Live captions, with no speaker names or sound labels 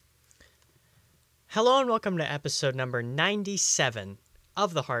Hello and welcome to episode number 97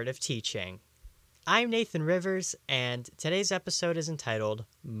 of The Heart of Teaching. I'm Nathan Rivers, and today's episode is entitled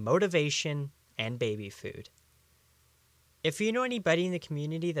Motivation and Baby Food. If you know anybody in the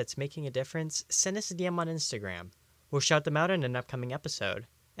community that's making a difference, send us a DM on Instagram. We'll shout them out in an upcoming episode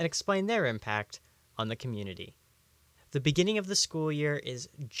and explain their impact on the community. The beginning of the school year is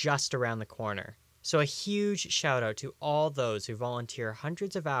just around the corner. So a huge shout out to all those who volunteer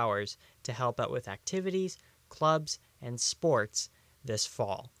hundreds of hours to help out with activities, clubs, and sports this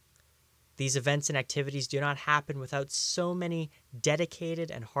fall. These events and activities do not happen without so many dedicated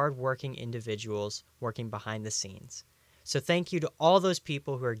and hardworking individuals working behind the scenes. So thank you to all those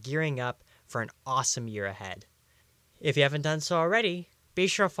people who are gearing up for an awesome year ahead. If you haven't done so already, be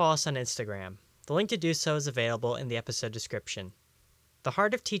sure to follow us on Instagram. The link to do so is available in the episode description. The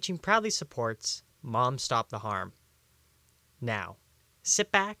Heart of Teaching proudly supports Mom Stop the Harm. Now,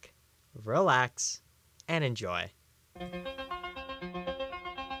 sit back, relax, and enjoy.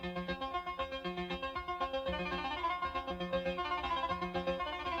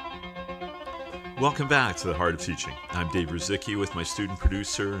 Welcome back to The Heart of Teaching. I'm Dave Ruzicki with my student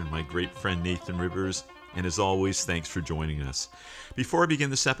producer and my great friend Nathan Rivers. And as always, thanks for joining us. Before I begin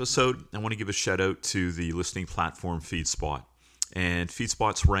this episode, I want to give a shout out to the listening platform FeedSpot. And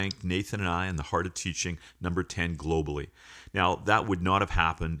FeedSpot's ranked Nathan and I in The Heart of Teaching number 10 globally. Now, that would not have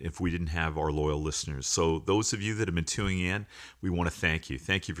happened if we didn't have our loyal listeners. So those of you that have been tuning in, we want to thank you.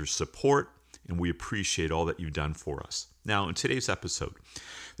 Thank you for your support, and we appreciate all that you've done for us. Now, in today's episode,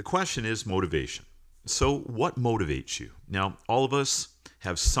 the question is motivation. So what motivates you? Now, all of us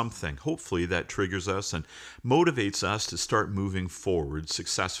have something, hopefully, that triggers us and motivates us to start moving forward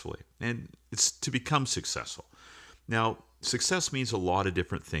successfully. And it's to become successful. Now, success means a lot of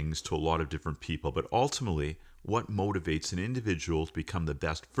different things to a lot of different people, but ultimately, what motivates an individual to become the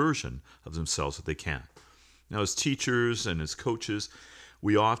best version of themselves that they can? Now, as teachers and as coaches,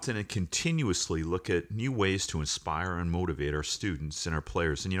 we often and continuously look at new ways to inspire and motivate our students and our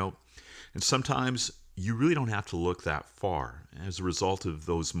players. And sometimes you really don't have to look that far as a result of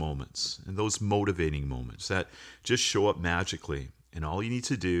those moments and those motivating moments that just show up magically. And all you need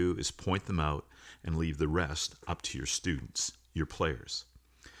to do is point them out and leave the rest up to your students, your players.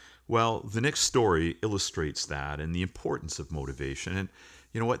 Well, the next story illustrates that and the importance of motivation and,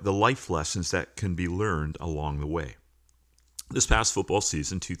 the life lessons that can be learned along the way. This past football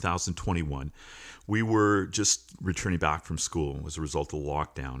season, 2021, we were just returning back from school as a result of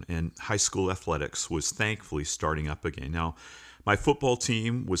lockdown, and high school athletics was thankfully starting up again. Now, my football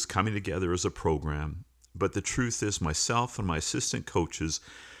team was coming together as a program, but the truth is myself and my assistant coaches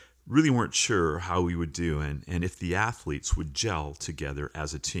really weren't sure how we would do and if the athletes would gel together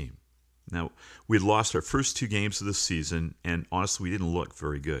as a team. Now, we had lost our first two games of the season, and honestly, we didn't look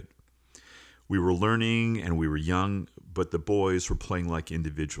very good. We were learning and we were young, but the boys were playing like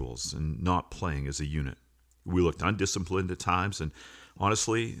individuals and not playing as a unit. We looked undisciplined at times and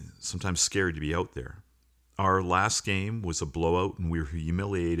honestly, sometimes scared to be out there. Our last game was a blowout and we were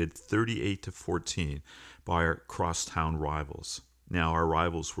humiliated 38-14 by our crosstown rivals. Now, our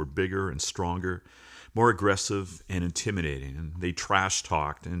rivals were bigger and stronger, more aggressive and intimidating, and they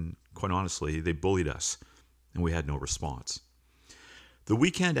trash-talked and, quite honestly, they bullied us, and we had no response. The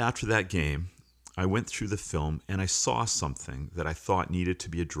weekend after that game, I went through the film and I saw something that I thought needed to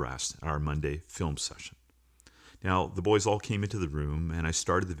be addressed at our Monday film session. Now, the boys all came into the room and I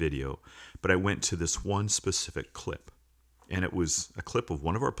started the video, but I went to this one specific clip. And it was a clip of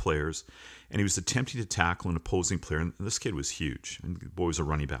one of our players, and he was attempting to tackle an opposing player, and this kid was huge, and the boy was a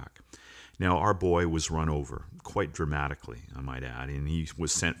running back. Now, our boy was run over, quite dramatically, I might add, and he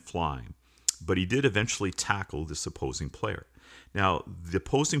was sent flying. But he did eventually tackle this opposing player. Now, the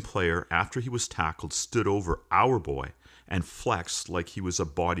opposing player, after he was tackled, stood over our boy and flexed like he was a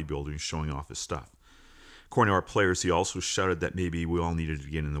bodybuilder showing off his stuff. According to our players, he also shouted that maybe we all needed to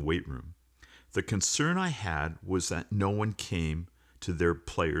get in the weight room. The concern I had was that no one came to their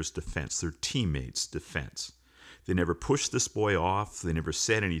players' defense, their teammates' defense. They never pushed this boy off. They never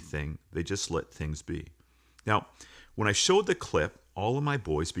said anything. They just let things be. Now, when I showed the clip, all of my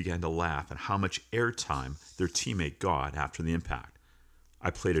boys began to laugh at how much airtime their teammate got after the impact. I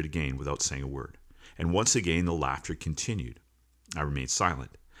played it again without saying a word. And once again, the laughter continued. I remained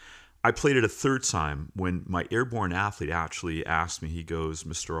silent. I played it a third time when my airborne athlete actually asked me, he goes,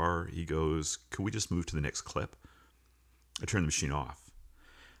 Mr. R, he goes, could we just move to the next clip? I turned the machine off.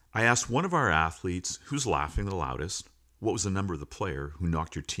 I asked one of our athletes, who's laughing the loudest, what was the number of the player who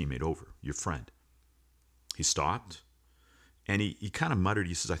knocked your teammate over, your friend? He stopped, and he kind of muttered,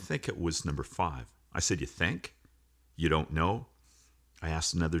 he says, I think it was number 5. I said, you think? You don't know? I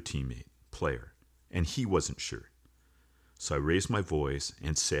asked another teammate, player, and he wasn't sure. So I raised my voice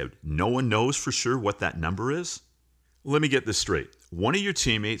and said, "No one knows for sure what that number is?" Let me get this straight. One of your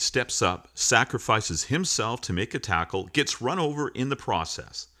teammates steps up, sacrifices himself to make a tackle, gets run over in the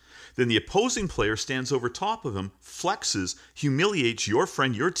process. Then the opposing player stands over top of him, flexes, humiliates your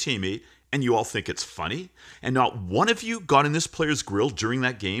friend, your teammate, and you all think it's funny? And not one of you got in this player's grill during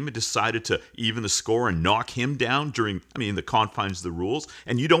that game and decided to even the score and knock him down during, the confines of the rules,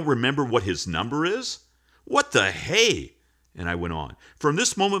 and you don't remember what his number is? What the hey? And I went on. From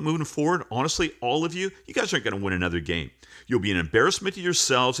this moment moving forward, honestly, all of you guys aren't going to win another game. You'll be an embarrassment to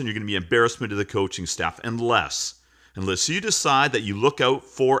yourselves, and you're going to be an embarrassment to the coaching staff unless you decide that you look out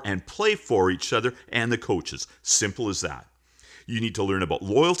for and play for each other and the coaches. Simple as that. You need to learn about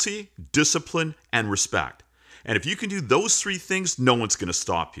loyalty, discipline, and respect. And if you can do those three things, no one's going to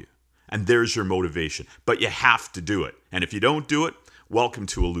stop you. And there's your motivation. But you have to do it. And if you don't do it, welcome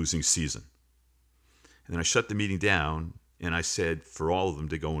to a losing season. And then I shut the meeting down, and I said for all of them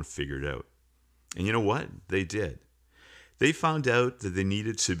to go and figure it out. And you know what? They did. They found out that they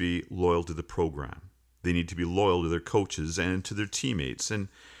needed to be loyal to the program. They need to be loyal to their coaches and to their teammates. And,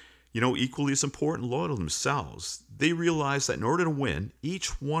 equally as important, loyal to themselves. They realized that in order to win,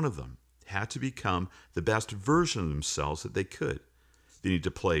 each one of them had to become the best version of themselves that they could. They need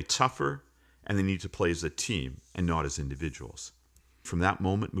to play tougher, and they need to play as a team and not as individuals. From that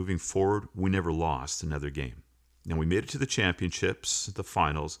moment moving forward, we never lost another game. Now, we made it to the championships, the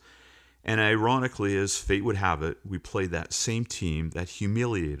finals, and ironically, as fate would have it, we played that same team that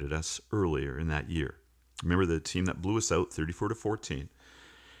humiliated us earlier in that year. Remember the team that blew us out 34-14?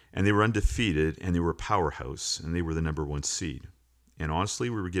 And they were undefeated, and they were a powerhouse, and they were the number one seed. And honestly,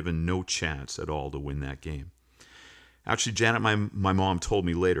 we were given no chance at all to win that game. Actually, Janet, my mom, told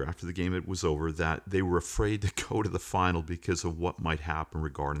me later, after the game was over, that they were afraid to go to the final because of what might happen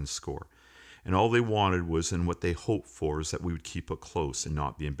regarding the score. And all they wanted was, and what they hoped for, is that we would keep it close and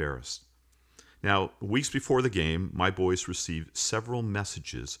not be embarrassed. Now, weeks before the game, my boys received several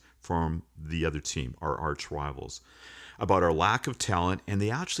messages from the other team, our arch rivals, about our lack of talent, and they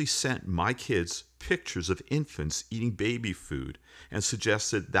actually sent my kids pictures of infants eating baby food and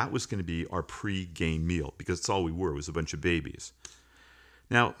suggested that was going to be our pre-game meal, because that's all we were, was a bunch of babies.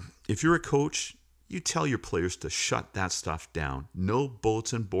 Now, if you're a coach, you tell your players to shut that stuff down. No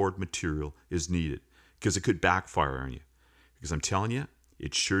bulletin board material is needed, because it could backfire on you. Because I'm telling you,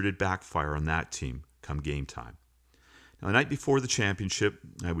 it sure did backfire on that team come game time. Now, the night before the championship,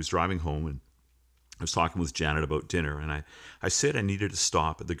 I was driving home, and I was talking with Janet about dinner, and I said I needed to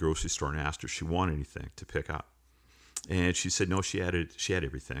stop at the grocery store and asked her if she wanted anything to pick up. And she said no, she had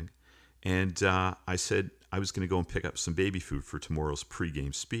everything. And I said I was going to go and pick up some baby food for tomorrow's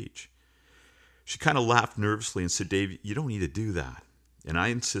pregame speech. She kind of laughed nervously and said, "Dave, you don't need to do that." And I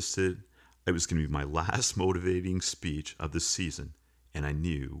insisted it was going to be my last motivating speech of the season, and I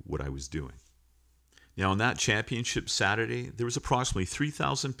knew what I was doing. Now, on that championship Saturday, there was approximately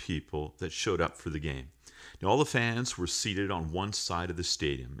 3,000 people that showed up for the game. Now, all the fans were seated on one side of the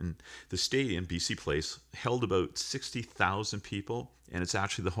stadium, and the stadium, BC Place, held about 60,000 people, and it's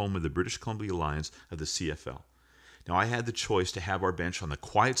actually the home of the British Columbia Lions of the CFL. Now, I had the choice to have our bench on the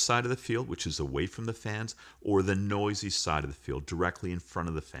quiet side of the field, which is away from the fans, or the noisy side of the field, directly in front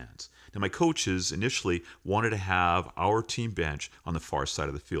of the fans. Now, my coaches initially wanted to have our team bench on the far side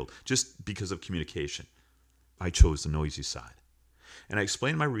of the field, just because of communication. I chose the noisy side. And I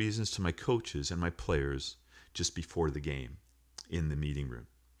explained my reasons to my coaches and my players just before the game in the meeting room.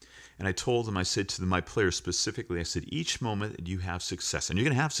 And I told them, I said to my players specifically, I said, each moment that you have success, and you're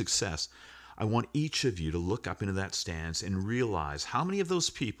going to have success, I want each of you to look up into that stands and realize how many of those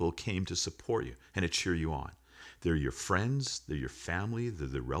people came to support you and to cheer you on. They're your friends, they're your family, they're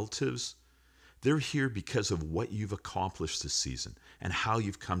their relatives. They're here because of what you've accomplished this season and how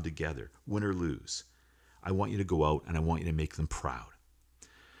you've come together, win or lose. I want you to go out and I want you to make them proud.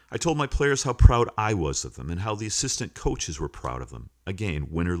 I told my players how proud I was of them and how the assistant coaches were proud of them. Again,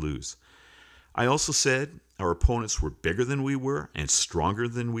 win or lose. I also said our opponents were bigger than we were and stronger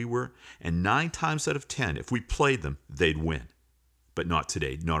than we were, and 9 times out of 10, if we played them, they'd win. But not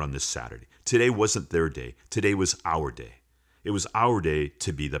today, not on this Saturday. Today wasn't their day. Today was our day. It was our day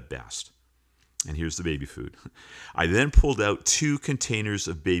to be the best. And here's the baby food. I then pulled out 2 containers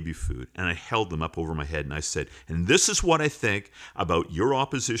of baby food, and I held them up over my head, and I said, and this is what I think about your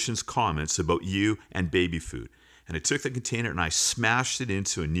opposition's comments about you and baby food. And I took the container and I smashed it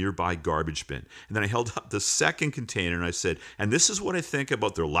into a nearby garbage bin. And then I held up the second container and I said, and this is what I think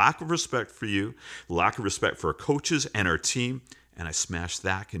about their lack of respect for you, lack of respect for our coaches and our team. And I smashed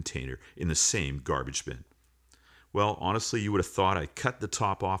that container in the same garbage bin. Well, honestly, you would have thought I cut the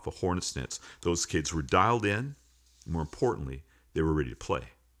top off a Hornets' nest. Those kids were dialed in. More importantly, they were ready to play.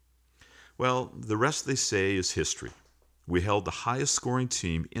 Well, the rest, they say, is history. We held the highest scoring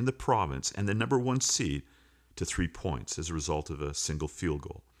team in the province and the number 1 seed to 3 points as a result of a single field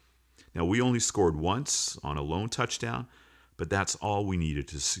goal. Now, we only scored once on a lone touchdown, but that's all we needed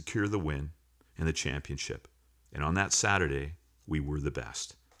to secure the win and the championship. And on that Saturday, we were the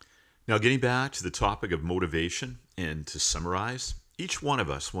best. Now, getting back to the topic of motivation, and to summarize, each one of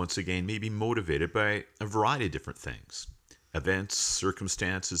us, once again, may be motivated by a variety of different things: events,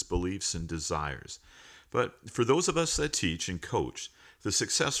 circumstances, beliefs, and desires. But for those of us that teach and coach, the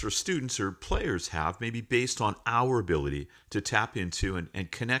success our students or players have may be based on our ability to tap into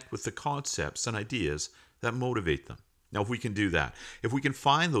and connect with the concepts and ideas that motivate them. Now, if we can do that, if we can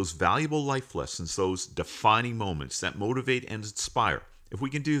find those valuable life lessons, those defining moments that motivate and inspire, if we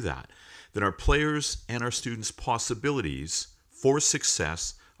can do that, then our players and our students' possibilities for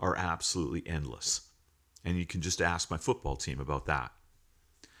success are absolutely endless. And you can just ask my football team about that.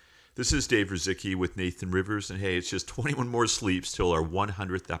 This is Dave Rizicki with Nathan Rivers, and hey, it's just 21 more sleeps till our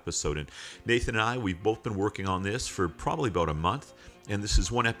 100th episode. And Nathan and I, we've both been working on this for probably about a month, and this is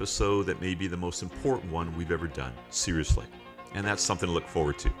one episode that may be the most important one we've ever done, seriously. And that's something to look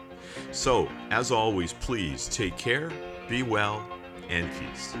forward to. So, as always, please take care, be well, and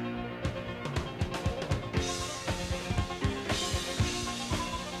peace.